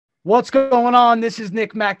What's going on? This is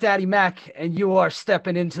Nick Mac Daddy Mac, and you are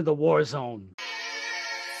stepping into the Warzone.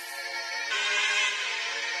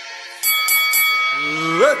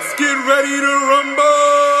 Let's get ready to rumble.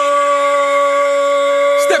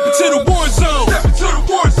 Step into the war zone. Step into the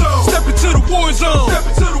war zone. Step into the war zone. Step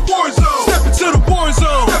into the war zone. Step into the war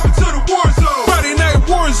zone. Step into the war zone. Friday night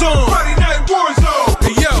war zone. Friday night war zone.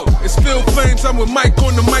 Hey yo, it's Phil Flames. I'm with Mike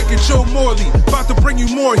on the mic and Joe Morley. About to bring you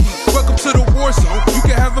more heat. Welcome to the war zone. You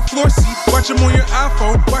can have a floor seat. Watch them on your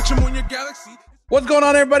iPhone. Watch them on your Galaxy. What's going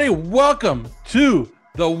on, everybody? Welcome to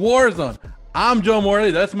the Warzone. I'm Joe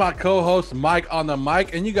Morley. That's my co-host, Mike on the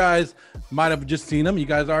mic. And you guys might have just seen him. You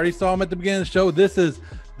guys already saw him at the beginning of the show. This is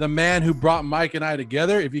the man who brought Mike and I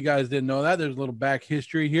together. If you guys didn't know that, there's a little back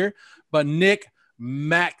history here. But Nick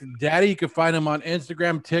Mac Daddy, you can find him on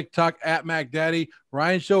Instagram, TikTok, at Mac Daddy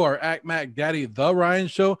Ryan Show, or at Mac Daddy The Ryan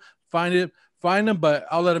Show. Find him, but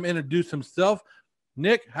I'll let him introduce himself.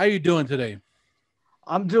 Nick, how you doing today?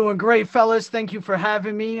 I'm doing great, fellas. Thank you for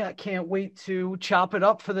having me. I can't wait to chop it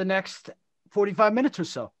up for the next 45 minutes or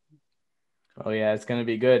so. Oh, yeah, it's going to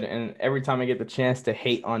be good. And every time I get the chance to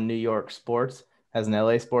hate on New York sports as an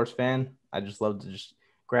LA sports fan, I just love to just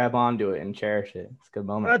grab onto it and cherish it. It's a good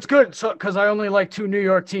moment. That's good, so because I only like two New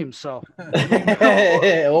York teams. So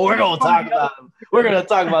well, we're going to talk about them. We're going to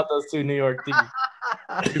talk about those two New York teams.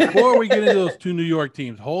 Before we get into those two New York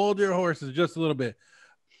teams, hold your horses just a little bit.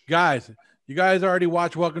 Guys, you guys already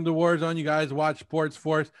watch Welcome to Warzone. You guys watch Sports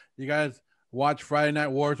Force. You guys watch Friday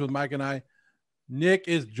Night Wars with Mike and I. Nick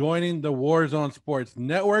is joining the Warzone Sports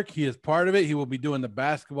Network. He is part of it. He will be doing the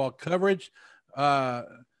basketball coverage.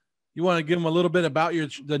 You want to give him a little bit about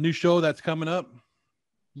the new show that's coming up?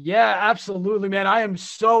 Yeah, absolutely, man. I am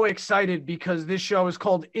so excited because this show is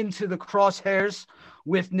called Into the Crosshairs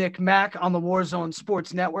with Nick Mac on the Warzone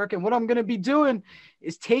Sports Network. And what I'm going to be doing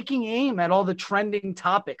is taking aim at all the trending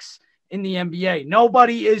topics in the NBA.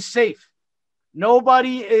 Nobody is safe.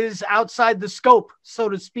 Nobody is outside the scope, so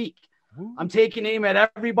to speak. I'm taking aim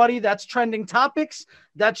at everybody that's trending topics,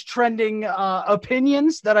 that's trending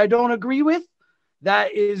opinions that I don't agree with,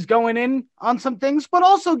 that is going in on some things, but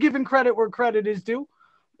also giving credit where credit is due.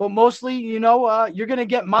 But mostly, you're going to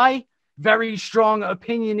get my very strong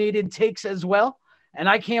opinionated takes as well. And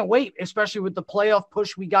I can't wait, especially with the playoff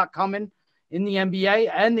push we got coming in the NBA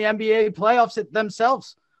and the NBA playoffs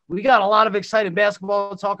themselves. We got a lot of exciting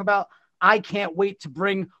basketball to talk about. I can't wait to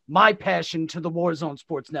bring my passion to the Warzone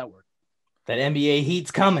Sports Network. That NBA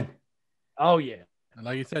heat's coming. Oh, yeah. And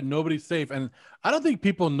like you said, nobody's safe. And I don't think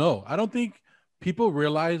people know. I don't think people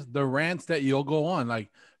realize the rants that you'll go on, like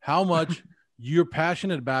how much you're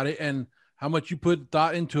passionate about it and how much you put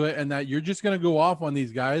thought into it, and that you're just going to go off on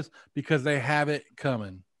these guys because they have it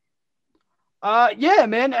coming. Yeah,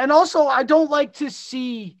 man. And also, I don't like to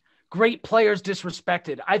see great players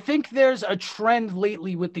disrespected. I think there's a trend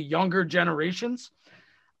lately with the younger generations.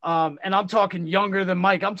 And I'm talking younger than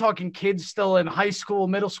Mike. I'm talking kids still in high school,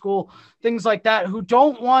 middle school, things like that, who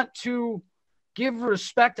don't want to give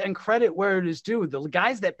respect and credit where it is due. The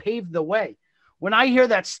guys that paved the way. When I hear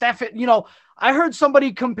that I heard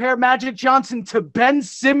somebody compare Magic Johnson to Ben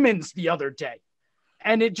Simmons the other day,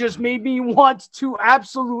 and it just made me want to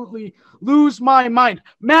absolutely lose my mind.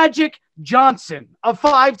 Magic Johnson, a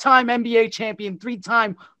 5-time NBA champion,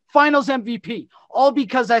 3-time Finals MVP, all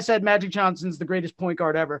because I said Magic Johnson's the greatest point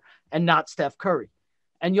guard ever and not Steph Curry.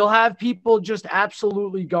 And you'll have people just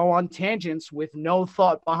absolutely go on tangents with no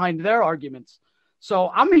thought behind their arguments. So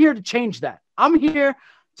I'm here to change that. I'm here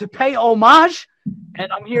to pay homage,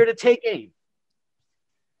 and I'm here to take aim.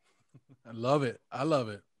 I love it.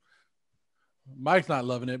 Mike's not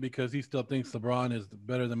loving it because he still thinks LeBron is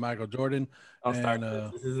better than Michael Jordan. I'll start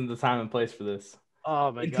this. This isn't the time and place for this.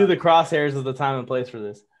 Oh, my God. Into the crosshairs is the time and place for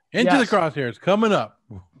this. Into the crosshairs coming up.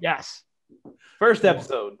 Yes. First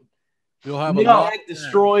episode. You'll have Mike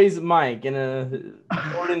destroys Mike in a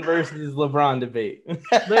Jordan versus LeBron debate.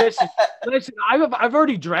 listen, I've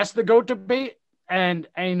already addressed the GOAT debate, and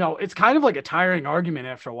it's kind of like a tiring argument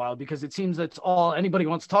after a while because it seems that's all anybody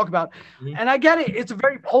wants to talk about. Mm-hmm. And I get it. It's a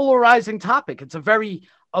very polarizing topic. It's a very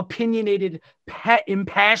opinionated,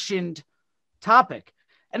 impassioned topic.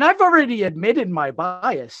 And I've already admitted my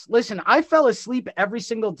bias. Listen, I fell asleep every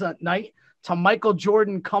single night to Michael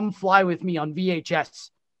Jordan Come Fly With Me on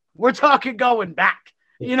VHS. We're talking going back.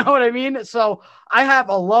 You know what I mean? So I have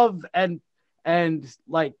a love and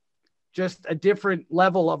like just a different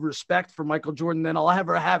level of respect for Michael Jordan than I'll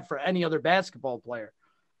ever have for any other basketball player.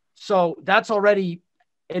 So that's already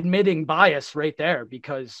admitting bias right there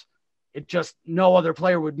because it just no other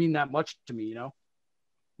player would mean that much to me,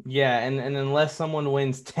 Yeah, and unless someone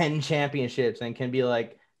wins 10 championships and can be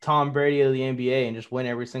like Tom Brady of the NBA and just win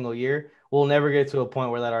every single year, we'll never get to a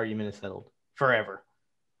point where that argument is settled forever.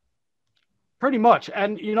 Pretty much.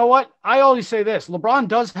 And you know what? I always say this. LeBron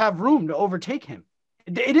does have room to overtake him.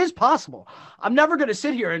 It is possible. I'm never going to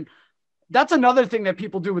sit here, and that's another thing that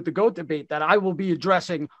people do with the GOAT debate that I will be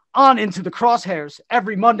addressing on Into the Crosshairs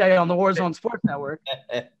every Monday on the Warzone Sports Network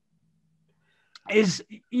is,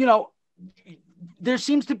 there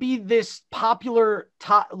seems to be this popular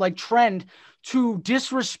trend to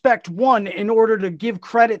disrespect one in order to give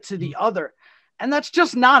credit to the other. And that's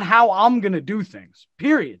just not how I'm going to do things,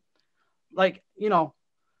 period.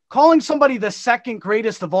 Calling somebody the second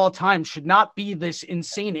greatest of all time should not be this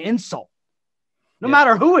insane insult, no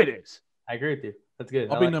matter who it is. I agree with you. That's good.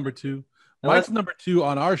 I'll be number 2. Mike's number 2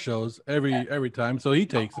 on our shows every time, so he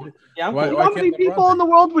takes it. Yeah, you know how many people in the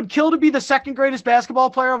world would kill to be the second greatest basketball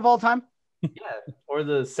player of all time? Yeah, or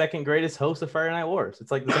the second greatest host of Friday Night Wars.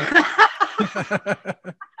 It's like the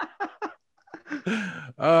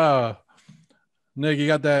same. Nick, you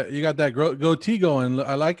got that goatee going.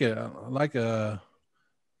 I like it. I like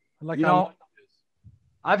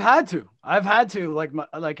I've had to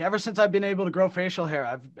like ever since I've been able to grow facial hair.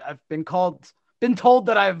 I've been told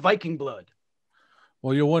that I have Viking blood.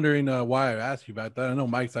 Well, you're wondering why I asked you about that. I know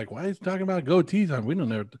Mike's like, why is he talking about goatees? We don't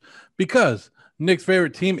know. Because Nick's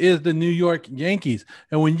favorite team is the New York Yankees.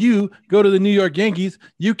 And when you go to the New York Yankees,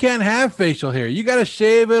 you can't have facial hair. You got to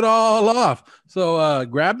shave it all off. So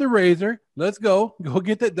grab the razor. Let's go. Go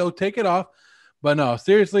get that. They'll take it off. But no,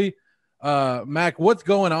 seriously, Mac, what's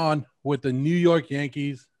going on with the New York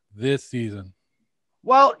Yankees this season?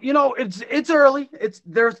 Well, it's early.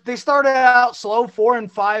 They started out slow,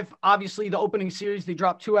 4-5. Obviously, the opening series, they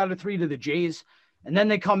dropped 2 out of 3 to the Jays. And then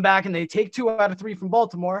they come back and they take 2 out of 3 from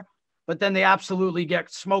Baltimore. But then they absolutely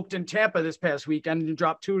get smoked in Tampa this past weekend and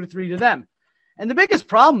drop 2 to 3 to them. And the biggest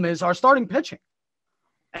problem is our starting pitching.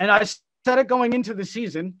 And I said it going into the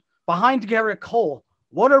season, behind Garrett Cole,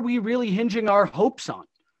 what are we really hinging our hopes on?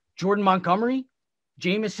 Jordan Montgomery,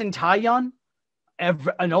 Jamison Taillon,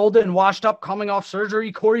 an old and washed up coming off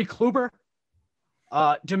surgery, Corey Kluber,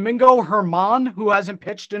 Domingo Herman, who hasn't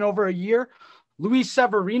pitched in over a year, Luis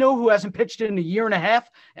Severino, who hasn't pitched in a year and a half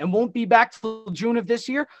and won't be back till June of this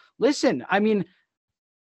year. Listen, I mean,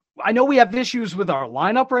 I know we have issues with our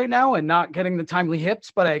lineup right now and not getting the timely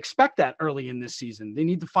hits, but I expect that early in this season. They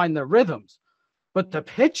need to find their rhythms. But the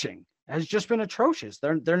pitching has just been atrocious.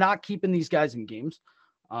 They're not keeping these guys in games.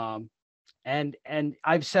 And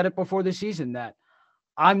I've said it before the season that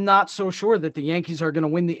I'm not so sure that the Yankees are going to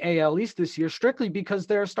win the AL East this year, strictly because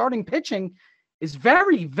their starting pitching is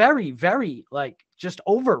very, very, very just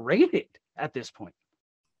overrated at this point.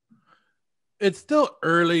 It's still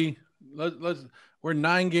early. We're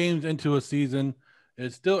 9 games into a season.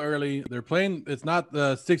 It's still early. They're playing. It's not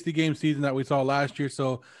the 60-game season that we saw last year.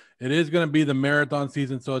 So it is going to be the marathon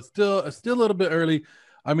season. So it's still a little bit early.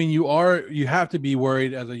 I mean, you have to be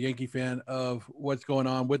worried as a Yankee fan of what's going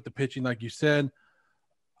on with the pitching. Like you said,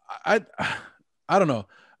 I don't know.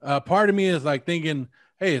 Part of me is like thinking,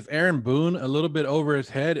 hey, is Aaron Boone a little bit over his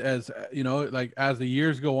head as as the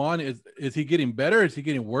years go on? Is he getting better? Is he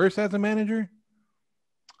getting worse as a manager?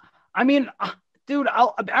 I mean, dude,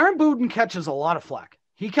 Aaron Boone catches a lot of flack.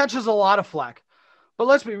 He catches a lot of flack. But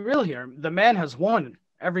let's be real here. The man has won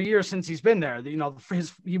every year since he's been there.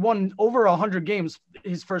 He won over 100 games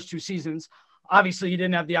his first 2 seasons. Obviously, he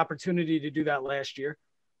didn't have the opportunity to do that last year.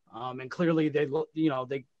 And clearly they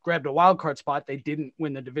grabbed a wild card spot. They didn't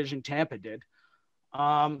win the division. Tampa did.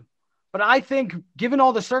 But I think given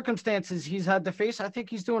all the circumstances he's had to face, I think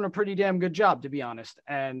he's doing a pretty damn good job, to be honest.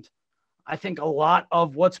 And I think a lot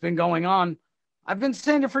of what's been going on, I've been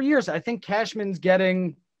saying it for years. I think Cashman's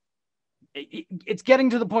getting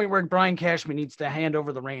to the point where Brian Cashman needs to hand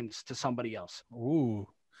over the reins to somebody else. Ooh.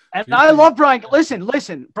 And I love Brian.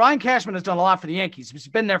 Listen, Brian Cashman has done a lot for the Yankees. He's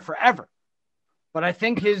been there forever. But I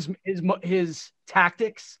think his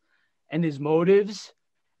tactics and his motives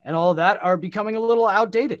and all of that are becoming a little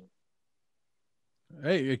outdated.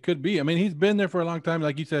 Hey, it could be. I mean, he's been there for a long time.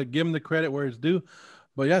 Like you said, give him the credit where it's due.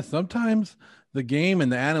 But yeah, sometimes the game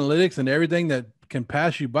and the analytics and everything that can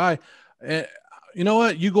pass you by. You know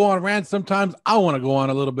what? You go on rants. Sometimes I want to go on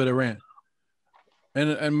a little bit of rant.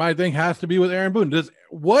 And my thing has to be with Aaron Boone.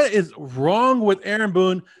 What is wrong with Aaron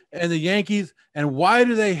Boone and the Yankees, and why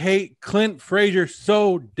do they hate Clint Frazier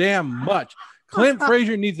so damn much? Clint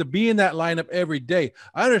Frazier needs to be in that lineup every day.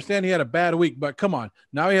 I understand he had a bad week, but come on.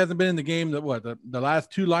 Now he hasn't been in the game the last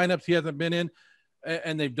 2 lineups he hasn't been in,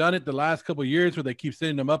 and they've done it the last couple of years where they keep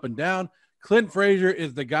sending him up and down. Clint Frazier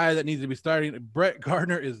is the guy that needs to be starting. Brett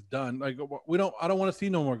Gardner is done. I don't want to see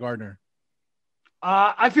no more Gardner.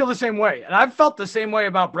 I feel the same way, and I've felt the same way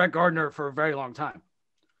about Brett Gardner for a very long time.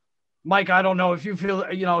 Mike, I don't know if you feel,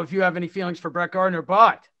 if you have any feelings for Brett Gardner,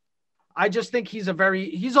 but I just think he's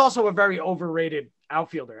also a very overrated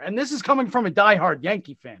outfielder. And this is coming from a diehard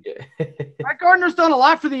Yankee fan. Brett Gardner's done a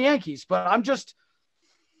lot for the Yankees, but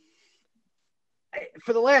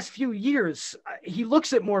for the last few years, he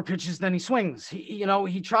looks at more pitches than he swings.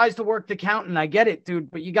 He tries to work the count, and I get it,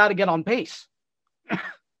 dude, but you got to get on base.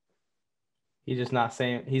 He's not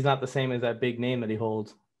the same as that big name that he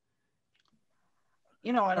holds.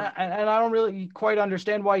 And I don't really quite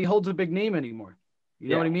understand why he holds a big name anymore. You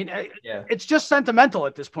know what I mean? Yeah. It's just sentimental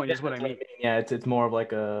at this point, is what I mean. Yeah, it's more of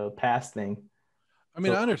like a past thing. I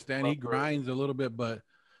mean, I understand he grinds a little bit, but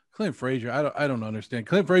Clint Frazier, I don't understand.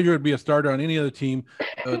 Clint Frazier would be a starter on any other team.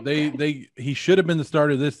 He should have been the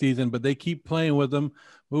starter this season, but they keep playing with him,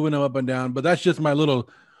 moving him up and down. But that's just my little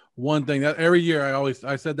one thing that every year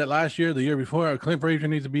I said that last year, the year before, Clint Frazier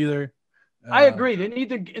needs to be there. I agree. They need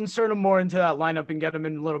to insert him more into that lineup and get him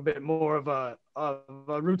in a little bit more of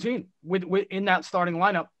a routine with in that starting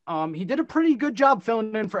lineup. He did a pretty good job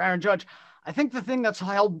filling in for Aaron Judge. I think the thing that's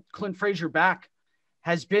held Clint Frazier back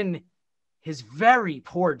has been his very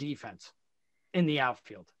poor defense in the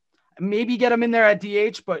outfield. Maybe get him in there at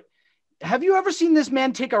DH, but have you ever seen this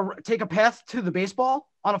man take a path to the baseball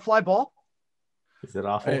on a fly ball? Is it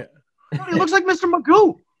awful? He looks like Mr.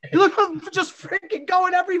 Magoo. He looks just freaking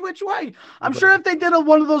going every which way. I'm sure if they did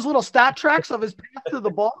one of those little stat tracks of his path to the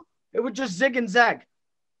ball, it would just zig and zag.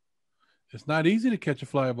 It's not easy to catch a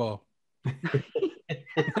fly ball.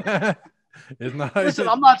 It's not. Listen,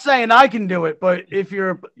 I'm not saying I can do it, but if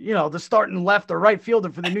you're, the starting left or right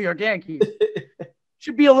fielder for the New York Yankees, it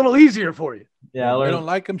should be a little easier for you. Yeah, if you don't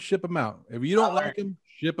like him, ship him out. If you don't like him,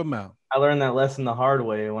 ship him out. I learned that lesson the hard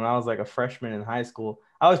way when I was like a freshman in high school.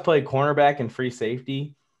 I always played cornerback and free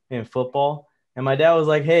safety in football. And my dad was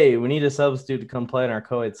like, hey, we need a substitute to come play in our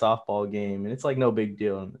co-ed softball game. And it's like no big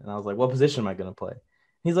deal. And I was like, what position am I going to play?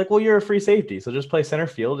 He's like, well, you're a free safety, so just play center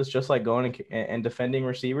field. It's just like going and defending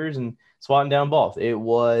receivers and swatting down balls. It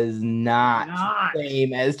was not the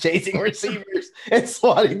same as chasing receivers and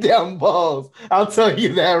swatting down balls. I'll tell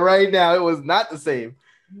you that right now. It was not the same.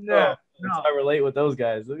 No. I relate with those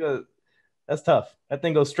guys. That's tough. That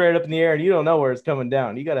thing goes straight up in the air, and you don't know where it's coming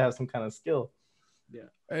down. You got to have some kind of skill.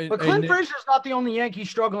 Yeah. But Clint Frazier's not the only Yankee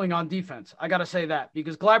struggling on defense. I got to say that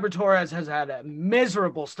because Gleyber Torres has had a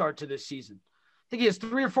miserable start to this season. I think he has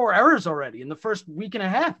 3 or 4 errors already in the first week and a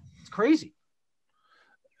half. It's crazy.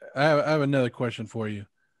 I have another question for you.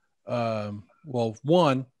 Well,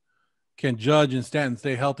 one, can Judge and Stanton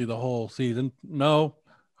stay healthy the whole season? No.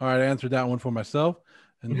 All right, I answered that one for myself.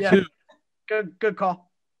 And two, good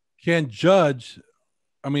call. Can Judge,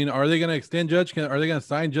 are they going to extend Judge? Are they going to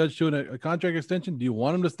sign Judge to a contract extension? Do you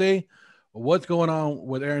want him to stay? What's going on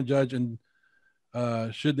with Aaron Judge, and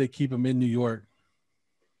should they keep him in New York?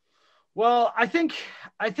 Well, I think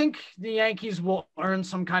the Yankees will earn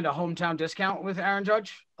some kind of hometown discount with Aaron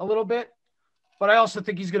Judge a little bit, but I also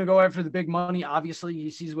think he's going to go after the big money. Obviously,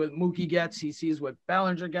 he sees what Mookie gets, he sees what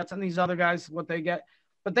Bellinger gets, and these other guys what they get,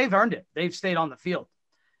 but they've earned it. They've stayed on the field.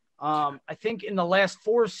 I think in the last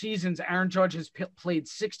 4 seasons, Aaron Judge has played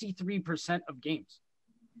 63% of games,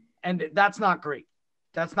 and that's not great.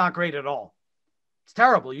 That's not great at all. It's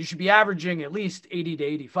terrible. You should be averaging at least 80 to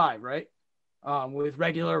 85, right? With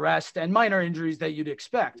regular rest and minor injuries that you'd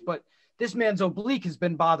expect. But this man's oblique has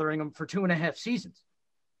been bothering him for 2.5 seasons.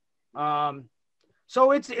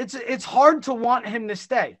 So it's hard to want him to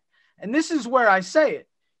stay. And this is where I say it.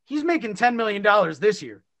 He's making $10 million this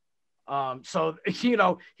year. So,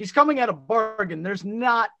 he's coming at a bargain. There's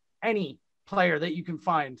not any player that you can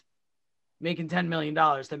find making $10 million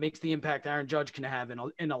that makes the impact Aaron Judge can have in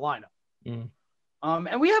a lineup. Mm.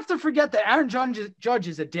 And we have to forget that Aaron Judge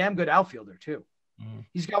is a damn good outfielder too. Mm.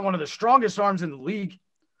 He's got one of the strongest arms in the league.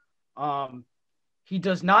 He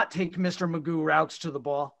does not take Mr. Magoo routes to the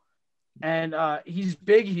ball. And he's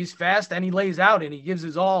big, he's fast, and he lays out and he gives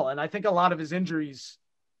his all. And I think a lot of his injuries,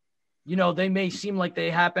 they may seem like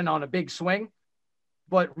they happen on a big swing,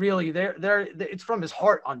 but really it's from his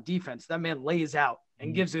heart on defense. That man lays out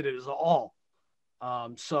and gives it his all.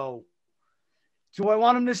 So do I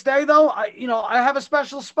want him to stay though? I have a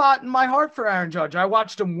special spot in my heart for Aaron Judge. I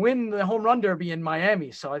watched him win the home run derby in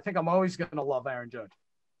Miami. So I think I'm always going to love Aaron Judge.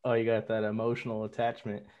 Oh, you got that emotional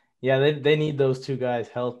attachment. Yeah, they need those 2 guys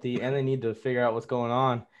healthy, and they need to figure out what's going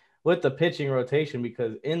on with the pitching rotation,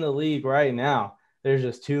 because in the league right now, there's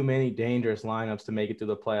just too many dangerous lineups to make it through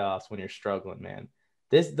the playoffs when you're struggling, man.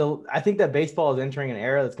 I think that baseball is entering an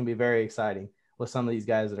era that's going to be very exciting with some of these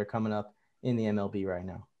guys that are coming up in the MLB right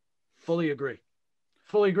now. Fully agree.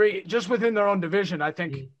 fully agree. Just within their own division, I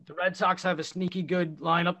think the Red Sox have a sneaky good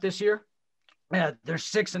lineup this year. Yeah, they're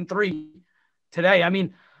 6-3 today. I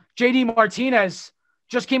mean, JD Martinez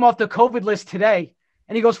just came off the COVID list today,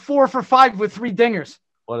 and he goes 4 for 5 with 3 dingers.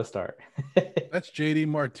 What a start. That's JD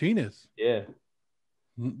Martinez. Yeah.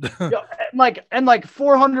 Yeah, and like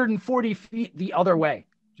 440 feet the other way.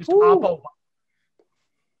 Just oppo.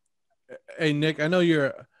 Hey, Nick, I know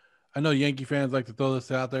Yankee fans like to throw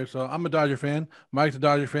this out there, so I'm a Dodger fan. Mike's a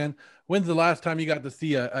Dodger fan. When's the last time you got to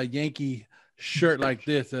see a Yankee shirt like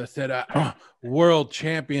this that said "World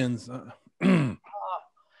Champions"?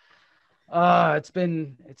 It's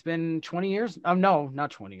been 20 years. No,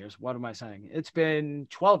 not 20 years. What am I saying? It's been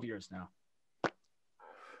 12 years now.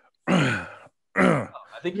 I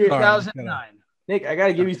think you're 2009. Nick, I got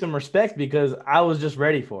to give you some respect because I was just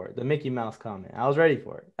ready for it. The Mickey Mouse comment. I was ready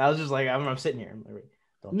for it. I was just like, I'm sitting here.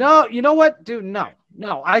 No, you know what, dude? No.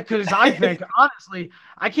 I think honestly,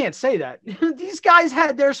 I can't say that. These guys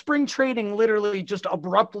had their spring training literally just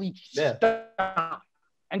abruptly stopped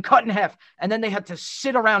and cut in half, and then they had to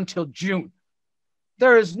sit around till June.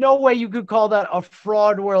 There is no way you could call that a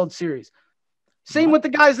fraud World Series. Same with the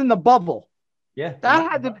guys in the bubble. Yeah, that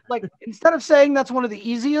had to, like, instead of saying that's one of the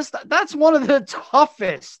easiest, that's one of the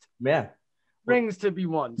toughest. Yeah. Rings to be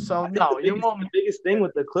won. So the biggest thing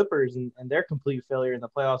with the Clippers and their complete failure in the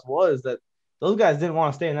playoffs was that those guys didn't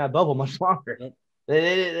want to stay in that bubble much longer.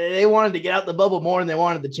 They wanted to get out the bubble more than they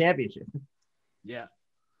wanted the championship. Yeah.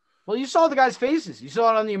 Well, you saw the guys' faces. You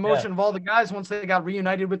saw it on the emotion of all the guys once they got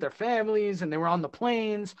reunited with their families and they were on the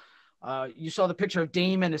planes. You saw the picture of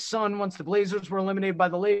Dame and his son once the Blazers were eliminated by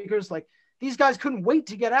the Lakers. Like, these guys couldn't wait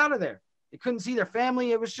to get out of there. They couldn't see their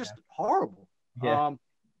family. It was just horrible. Yeah.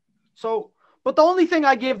 But the only thing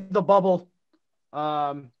I gave the bubble,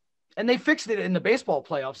 and they fixed it in the baseball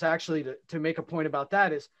playoffs, actually, to make a point about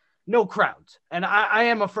that, is no crowds. And I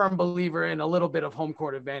am a firm believer in a little bit of home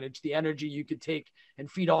court advantage, the energy you could take and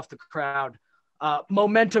feed off the crowd.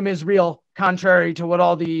 Momentum is real, contrary to what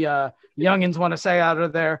all the youngins want to say out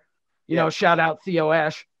of there. You know, shout out Theo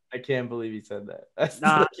Ash. I can't believe he said that.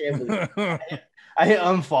 I can't believe it. I hit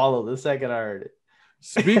unfollow the second I heard it.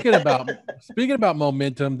 Speaking about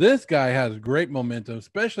momentum, this guy has great momentum,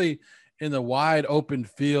 especially in the wide open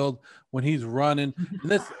field when he's running.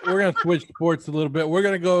 We're going to switch sports a little bit. We're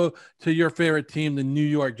going to go to your favorite team, the New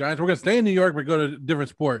York Giants. We're going to stay in New York, but go to a different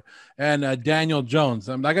sport. And Daniel Jones,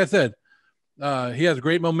 like I said, he has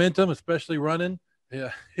great momentum, especially running.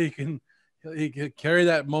 Yeah, he can carry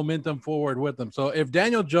that momentum forward with him. So if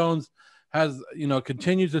Daniel Jones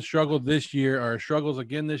continues to struggle this year or struggles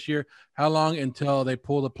again this year, how long until they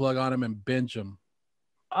pull the plug on him and bench him?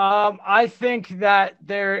 I think that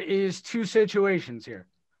there is two situations here.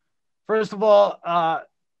 First of all,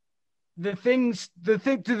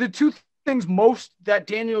 the two things most that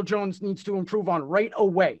Daniel Jones needs to improve on right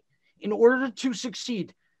away in order to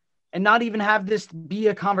succeed and not even have this be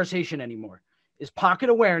a conversation anymore is pocket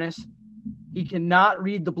awareness. He cannot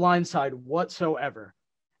read the blind side whatsoever.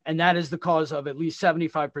 And that is the cause of at least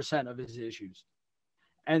 75% of his issues.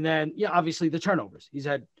 And then, obviously the turnovers. He's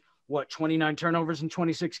had, 29 turnovers in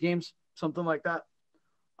 26 games, something like that.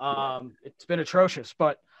 It's been atrocious.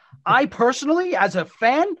 But I personally, as a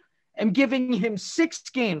fan, am giving him 6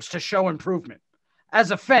 games to show improvement.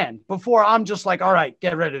 As a fan, before I'm just like, all right,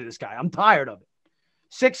 get rid of this guy. I'm tired of it.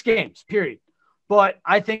 6 games, period. But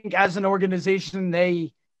I think as an organization,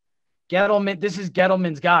 Gettleman, this is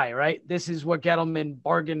Gettleman's guy, right? This is what Gettleman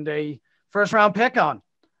bargained a first-round pick on,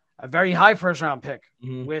 a very high first-round pick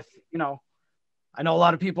with, I know a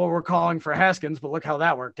lot of people were calling for Haskins, but look how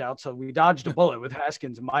that worked out. So we dodged a bullet with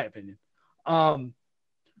Haskins, in my opinion.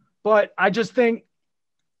 But I just think,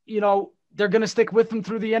 they're going to stick with him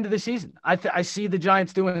through the end of the season. I see the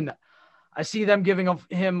Giants doing that. I see them giving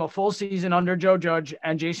him a full season under Joe Judge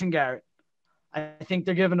and Jason Garrett. I think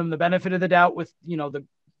they're giving him the benefit of the doubt with,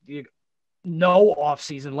 the no off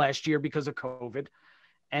season last year because of COVID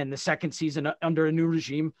and the second season under a new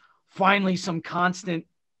regime, finally some constant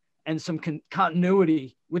and some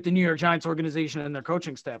continuity with the New York Giants organization and their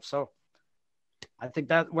coaching staff. So I think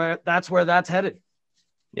that's where that's headed.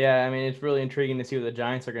 Yeah. I mean, it's really intriguing to see what the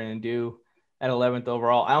Giants are going to do at 11th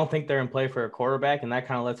overall. I don't think they're in play for a quarterback. And that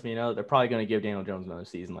kind of lets me know that they're probably going to give Daniel Jones another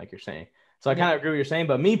season, like you're saying. So I kind of agree with what you're saying,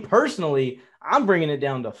 but me personally, I'm bringing it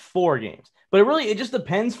down to 4 games. But it just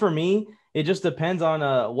depends for me. It just depends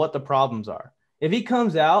on what the problems are. If he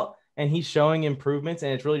comes out and he's showing improvements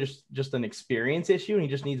and it's really just an experience issue and he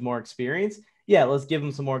just needs more experience, yeah, let's give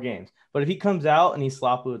him some more games. But if he comes out and he's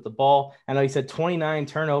sloppy with the ball, I know he said 29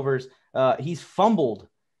 turnovers. He's fumbled.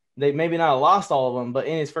 They maybe not lost all of them, but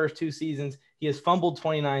in his first 2 seasons, he has fumbled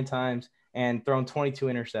 29 times and thrown 22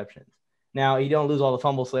 interceptions. Now, you don't lose all the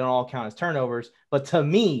fumbles, so they don't all count as turnovers. But to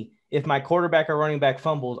me, if my quarterback or running back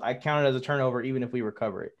fumbles, I count it as a turnover even if we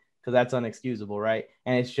recover it, because that's unexcusable, right?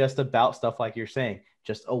 And it's just about stuff like you're saying,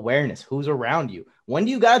 just awareness. Who's around you? When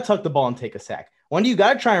do you got to tuck the ball and take a sack? When do you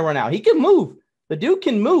got to try and run out? He can move. The dude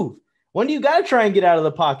can move. When do you got to try and get out of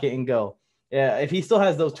the pocket and go? If he still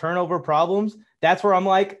has those turnover problems, that's where I'm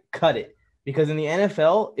like, cut it. Because in the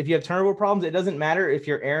NFL, if you have turnover problems, it doesn't matter if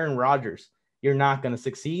you're Aaron Rodgers. You're not going to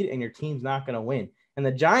succeed, and your team's not going to win. And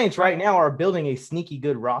the Giants right now are building a sneaky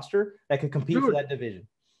good roster that could compete for that division.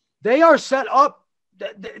 They are set up.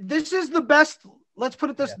 This is the best. Let's put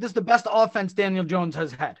it this. Yeah. This is the best offense Daniel Jones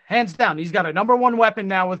has had. Hands down. He's got a number one weapon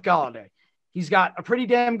now with Galladay. He's got a pretty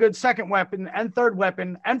damn good second weapon and third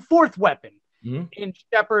weapon and fourth weapon in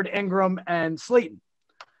Shepard, Ingram, and Slayton.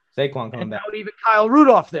 Saquon coming back. Even Kyle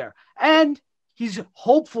Rudolph there. And he's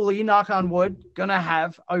hopefully, knock on wood, going to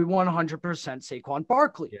have a 100% Saquon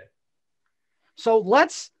Barkley. Yeah. So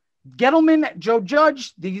let's Gettleman, Joe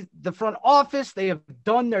Judge, the front office, they have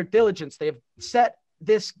done their diligence. They have set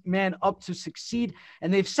this man up to succeed,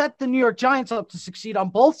 and they've set the New York Giants up to succeed on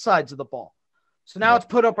both sides of the ball. So now it's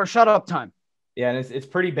put up or shut up time. Yeah, and it's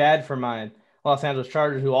pretty bad for my Los Angeles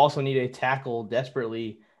Chargers, who also need a tackle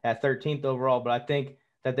desperately at 13th overall, but I think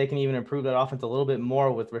that they can even improve that offense a little bit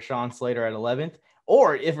more with Rashawn Slater at 11th.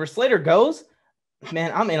 Or if Slater goes,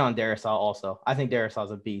 man, I'm in on Darrisaw also. I think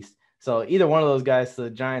Darrisaw's a beast. So either one of those guys to the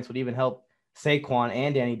Giants would even help Saquon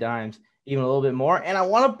and Danny Dimes even a little bit more. And I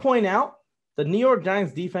want to point out the New York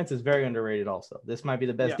Giants defense is very underrated also. This might be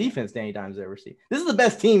the best defense Danny Dimes ever seen. This is the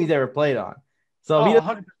best team he's ever played on. So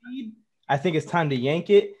I think it's time to yank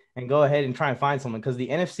it and go ahead and try and find someone, because the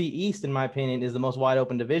NFC East, in my opinion, is the most wide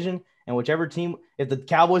open division. And whichever team, if the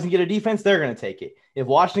Cowboys can get a defense, they're going to take it. If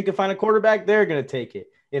Washington can find a quarterback, they're going to take it.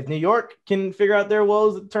 If New York can figure out their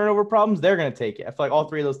woes, turnover problems, they're going to take it. I feel like all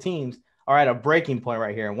three of those teams are at a breaking point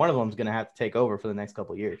right here, and one of them is going to have to take over for the next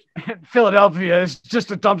couple of years. Philadelphia is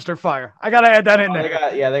just a dumpster fire. I got to add that in there.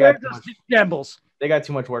 They got shambles. They got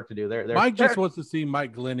too much work to do. Mike just wants to see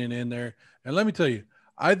Mike Glennon in there. And let me tell you,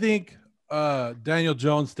 I think Daniel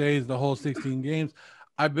Jones stays the whole 16 games.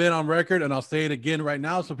 I've been on record, and I'll say it again right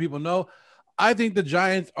now so people know. I think the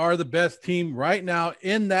Giants are the best team right now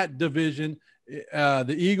in that division.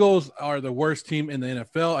 The Eagles are the worst team in the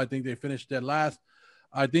NFL. I think they finished dead last.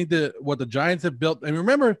 I think that what the Giants have built, and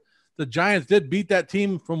remember, the Giants did beat that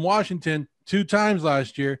team from Washington 2 times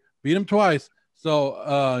last year, beat them twice.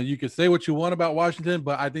 So you can say what you want about Washington,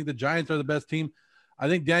 but I think the Giants are the best team. I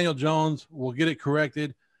think Daniel Jones will get it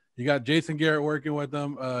corrected. You got Jason Garrett working with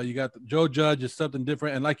them. You got Joe Judge is something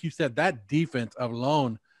different. And like you said, that defense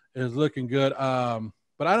alone is looking good.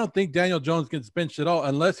 But I don't think Daniel Jones gets benched at all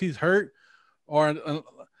unless he's hurt. Or,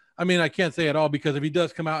 I mean, I can't say at all, because if he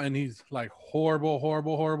does come out and he's like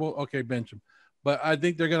horrible, okay, bench him. But I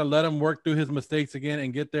think they're going to let him work through his mistakes again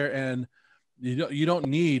and get there. And you don't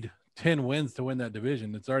need 10 wins to win that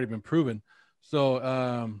division. It's already been proven. So,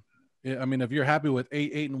 I mean, if you're happy with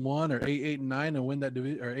 8-1 or 8-9 and win that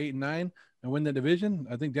division, or 8-9 and win that division,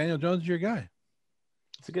 I think Daniel Jones is your guy.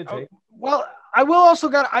 It's a good take. Well, I will also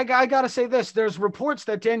I got to say this. There's reports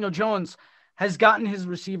that Daniel Jones has gotten his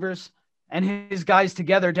receivers and his guys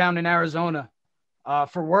together down in Arizona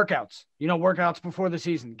for workouts, workouts before the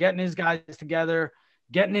season, getting his guys together,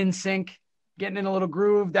 getting in sync, getting in a little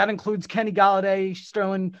groove. That includes Kenny Galladay,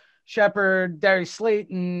 Sterling Shepard, Darius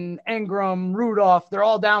Slayton, Ingram, Rudolph. They're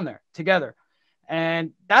all down there together.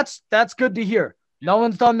 And that's good to hear. No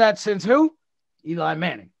one's done that since who? Eli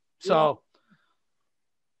Manning. So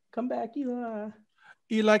come back, Eli.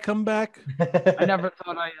 Eli, come back. I never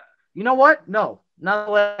thought you know what? No, not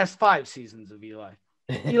the last 5 seasons of Eli.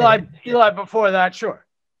 Eli before that, sure.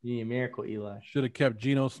 Yeah, miracle Eli. Should have kept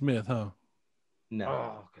Geno Smith, huh? No.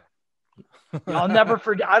 Oh, okay. I'll never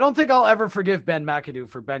forget. I don't think I'll ever forgive Ben McAdoo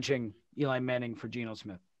for benching Eli Manning for Geno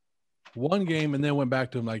Smith. One game and then went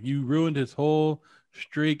back to him. Like, you ruined his whole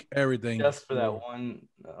streak, everything. Just for that one.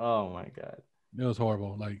 Oh my God. It was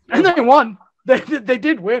horrible. And they won. They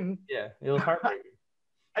did win. Yeah, it was heartbreaking.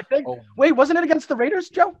 I think. Oh. Wait, wasn't it against the Raiders,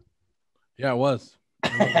 Joe? Yeah, it was.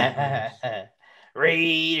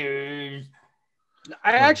 Raiders.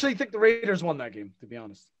 I actually think the Raiders won that game, to be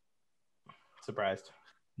honest. Surprised.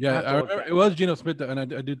 Yeah, I remember it was Geno Smith, and I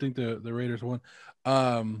do think the Raiders won.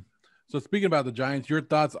 So speaking about the Giants, your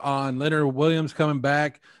thoughts on Leonard Williams coming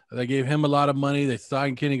back? They gave him a lot of money. They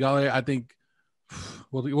signed Kenny Galladay. I think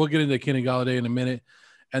we'll get into Kenny Galladay in a minute,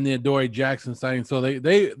 and the Adoree Jackson signing. So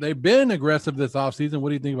they've been aggressive this offseason. What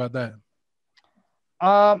do you think about that?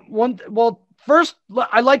 first,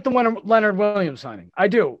 I like the Leonard Williams signing. I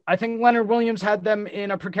do. I think Leonard Williams had them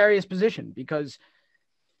in a precarious position because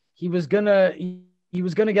he was gonna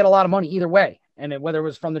get a lot of money either way, and whether it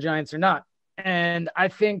was from the Giants or not. And I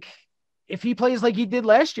think if he plays like he did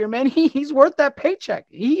last year, man, he's worth that paycheck.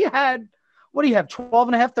 He had, what do you have, 12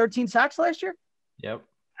 and a half, 13 sacks last year? Yep.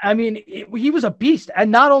 I mean, he was a beast.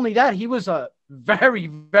 And not only that, he was a very,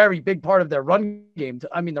 very big part of their run game.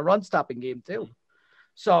 The run stopping game too.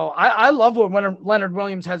 So I love what Leonard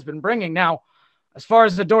Williams has been bringing. Now, as far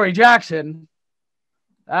as Adoree Jackson,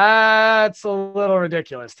 that's a little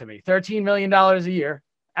ridiculous to me. $13 million a year,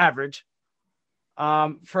 average,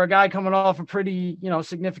 for a guy coming off a pretty,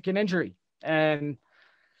 significant injury. And,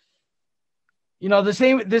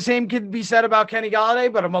 the same could be said about Kenny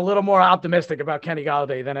Golladay, but I'm a little more optimistic about Kenny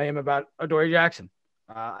Golladay than I am about Adoree Jackson.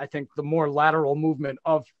 I think the more lateral movement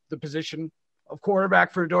of the position of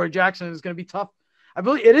quarterback for Adoree Jackson is going to be tough. I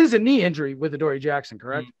believe it is a knee injury with Adoree Jackson,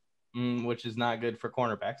 correct? Which is not good for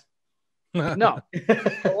cornerbacks. No.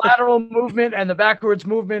 The lateral movement and the backwards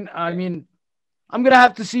movement, I mean, I'm going to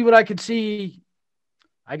have to see what I could see,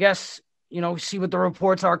 I guess, see what the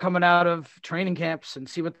reports are coming out of training camps and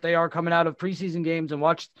see what they are coming out of preseason games and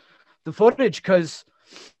watch the footage, because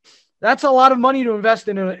that's a lot of money to invest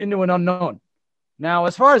into an unknown. Now,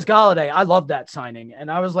 as far as Golladay, I love that signing. And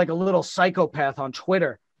I was like a little psychopath on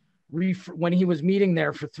Twitter when he was meeting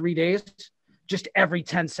there for 3 days, just every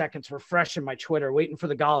 10 seconds refreshing my Twitter, waiting for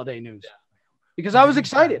the Golladay news because I was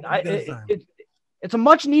excited. It's a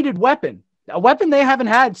much needed weapon, a weapon they haven't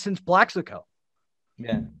had since Blaxico.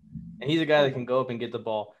 Yeah. And he's a guy that can go up and get the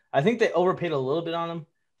ball. I think they overpaid a little bit on him,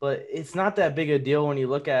 but it's not that big a deal when you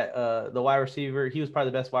look at the wide receiver. He was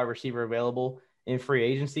probably the best wide receiver available in free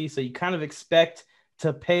agency. So you kind of expect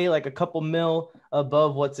to pay like a couple mil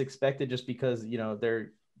above what's expected just because,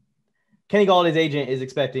 Kenny Galladay's agent is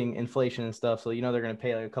expecting inflation and stuff. So, they're going to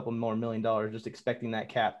pay like a couple more $1 million just expecting that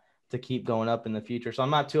cap to keep going up in the future. So I'm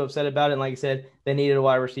not too upset about it. And like I said, they needed a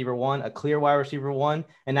wide receiver one, a clear wide receiver one.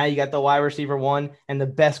 And now you got the wide receiver one and the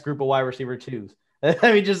best group of wide receiver twos.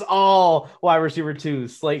 I mean, just all wide receiver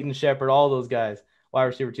twos, Slayton, Shepard, all those guys, wide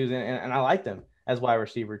receiver twos. And I like them as wide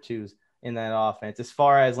receiver twos in that offense. As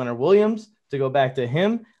far as Leonard Williams, to go back to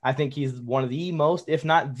him, I think he's one of the most, if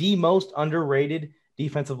not the most underrated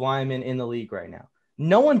defensive lineman in the league right now.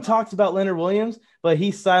 No one talks about Leonard Williams, but he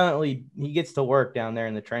gets to work down there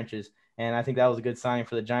in the trenches. And I think that was a good signing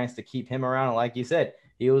for the Giants to keep him around. And like you said,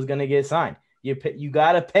 he was going to get signed. You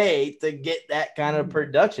got to pay to get that kind of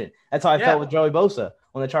production. That's how I felt with Joey Bosa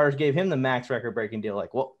when the Chargers gave him the max record-breaking deal.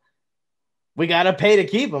 Like, well, we got to pay to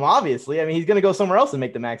keep him, obviously. I mean, he's going to go somewhere else and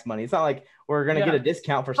make the max money. It's not like we're going to get a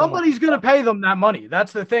discount for someone. Somebody's going to pay them that money.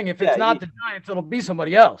 That's the thing. If it's not the Giants, it'll be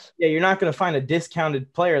somebody else. Yeah, you're not going to find a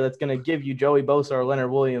discounted player that's going to give you Joey Bosa or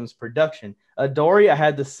Leonard Williams production. Adoree, I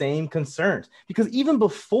had the same concerns because even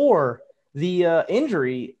before the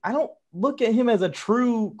injury, I don't look at him as a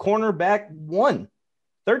true cornerback one.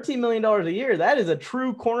 $13 million a year, that is a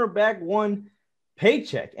true cornerback one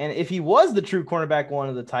paycheck. And if he was the true cornerback one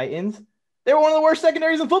of the Titans, they were one of the worst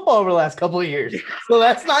secondaries in football over the last couple of years. So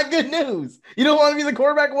that's not good news. You don't want to be the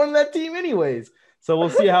quarterback one of that team anyways. So we'll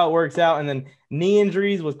see how it works out. And then knee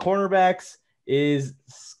injuries with cornerbacks is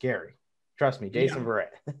scary. Trust me, Jason Verrett.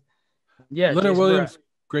 Yeah, Leonard Williams,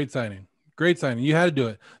 great signing. Great signing. You had to do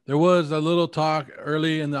it. There was a little talk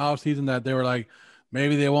early in the offseason that they were like,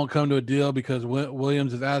 maybe they won't come to a deal because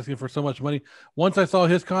Williams is asking for so much money. Once I saw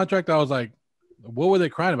his contract, I was like, what were they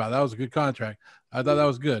crying about? That was a good contract. I thought that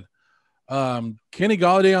was good. Kenny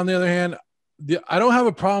Golladay, on the other hand, I don't have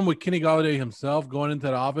a problem with Kenny Golladay himself going into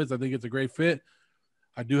the offense. I think it's a great fit.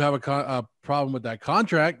 I do have a problem with that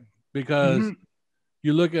contract because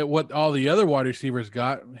you look at what all the other wide receivers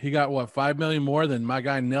got. He got, what, $5 million more than my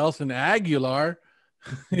guy Nelson Aguilar.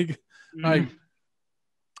 I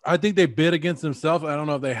think they bid against themselves. I don't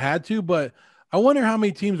know if they had to, but I wonder how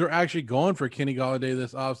many teams were actually going for Kenny Golladay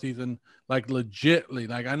this offseason, like legitly.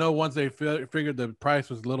 Like, I know once they figured the price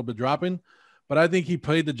was a little bit dropping, but I think he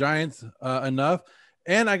played the Giants enough.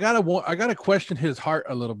 And I gotta question his heart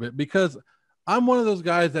a little bit because I'm one of those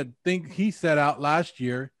guys that think he set out last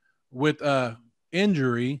year with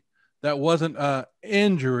injury that wasn't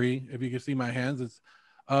injury. If you can see my hands, it's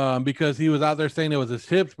because he was out there saying it was his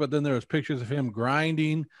hips, but then there was pictures of him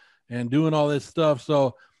grinding and doing all this stuff.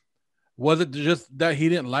 So was it just that he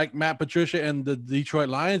didn't like Matt Patricia and the Detroit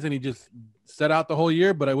Lions and he just set out the whole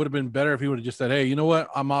year? But it would have been better if he would have just said, hey, you know what?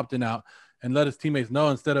 I'm opting out, and let his teammates know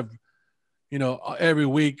instead of, every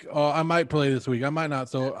week, oh, I might play this week, I might not.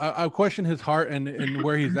 So I question his heart and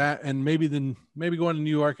where he's at. And maybe going to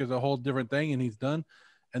New York is a whole different thing and he's done.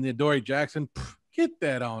 And the Adoree Jackson, Get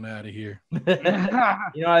that on out of here. You know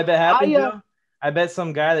what I bet happened, Joe? I bet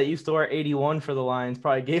some guy that used to wear 81 for the Lions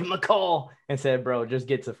probably gave him a call and said, bro, just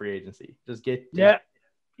get to free agency. Just get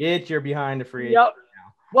your behind a free agency. Yep.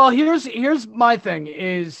 Well, here's my thing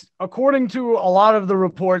is, according to a lot of the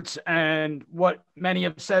reports and what many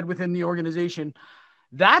have said within the organization,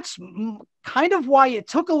 that's kind of why it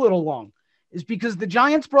took a little long, is because the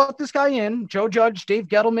Giants brought this guy in, Joe Judge, Dave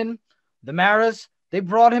Gettleman, the Maras. They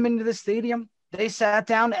brought him into the stadium. They sat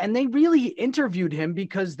down and they really interviewed him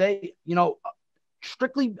because they,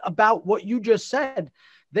 strictly about what you just said,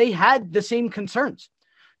 they had the same concerns.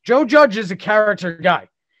 Joe Judge is a character guy.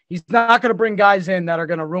 He's not going to bring guys in that are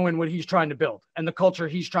going to ruin what he's trying to build and the culture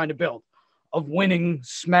he's trying to build of winning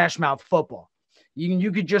smash mouth football.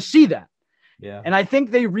 You could just see that. Yeah. And I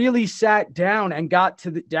think they really sat down and got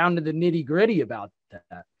down to the nitty gritty about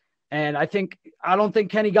that. And I don't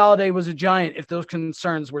think Kenny Golladay was a Giant if those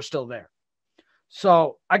concerns were still there.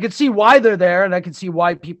 So I could see why they're there, and I could see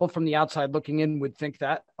why people from the outside looking in would think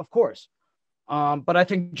that, of course. But I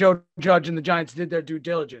think Joe Judge and the Giants did their due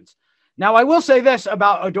diligence. Now, I will say this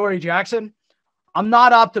about Adoree Jackson. I'm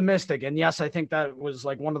not optimistic. And yes, I think that was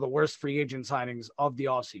like one of the worst free agent signings of the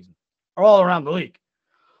offseason, or all around the league.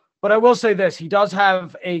 But I will say this. He does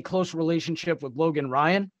have a close relationship with Logan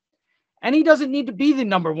Ryan. And he doesn't need to be the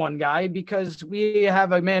number one guy because we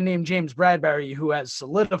have a man named James Bradbury who has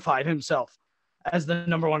solidified himself as the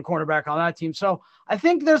number one cornerback on that team. So I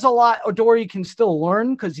think there's a lot Adoree can still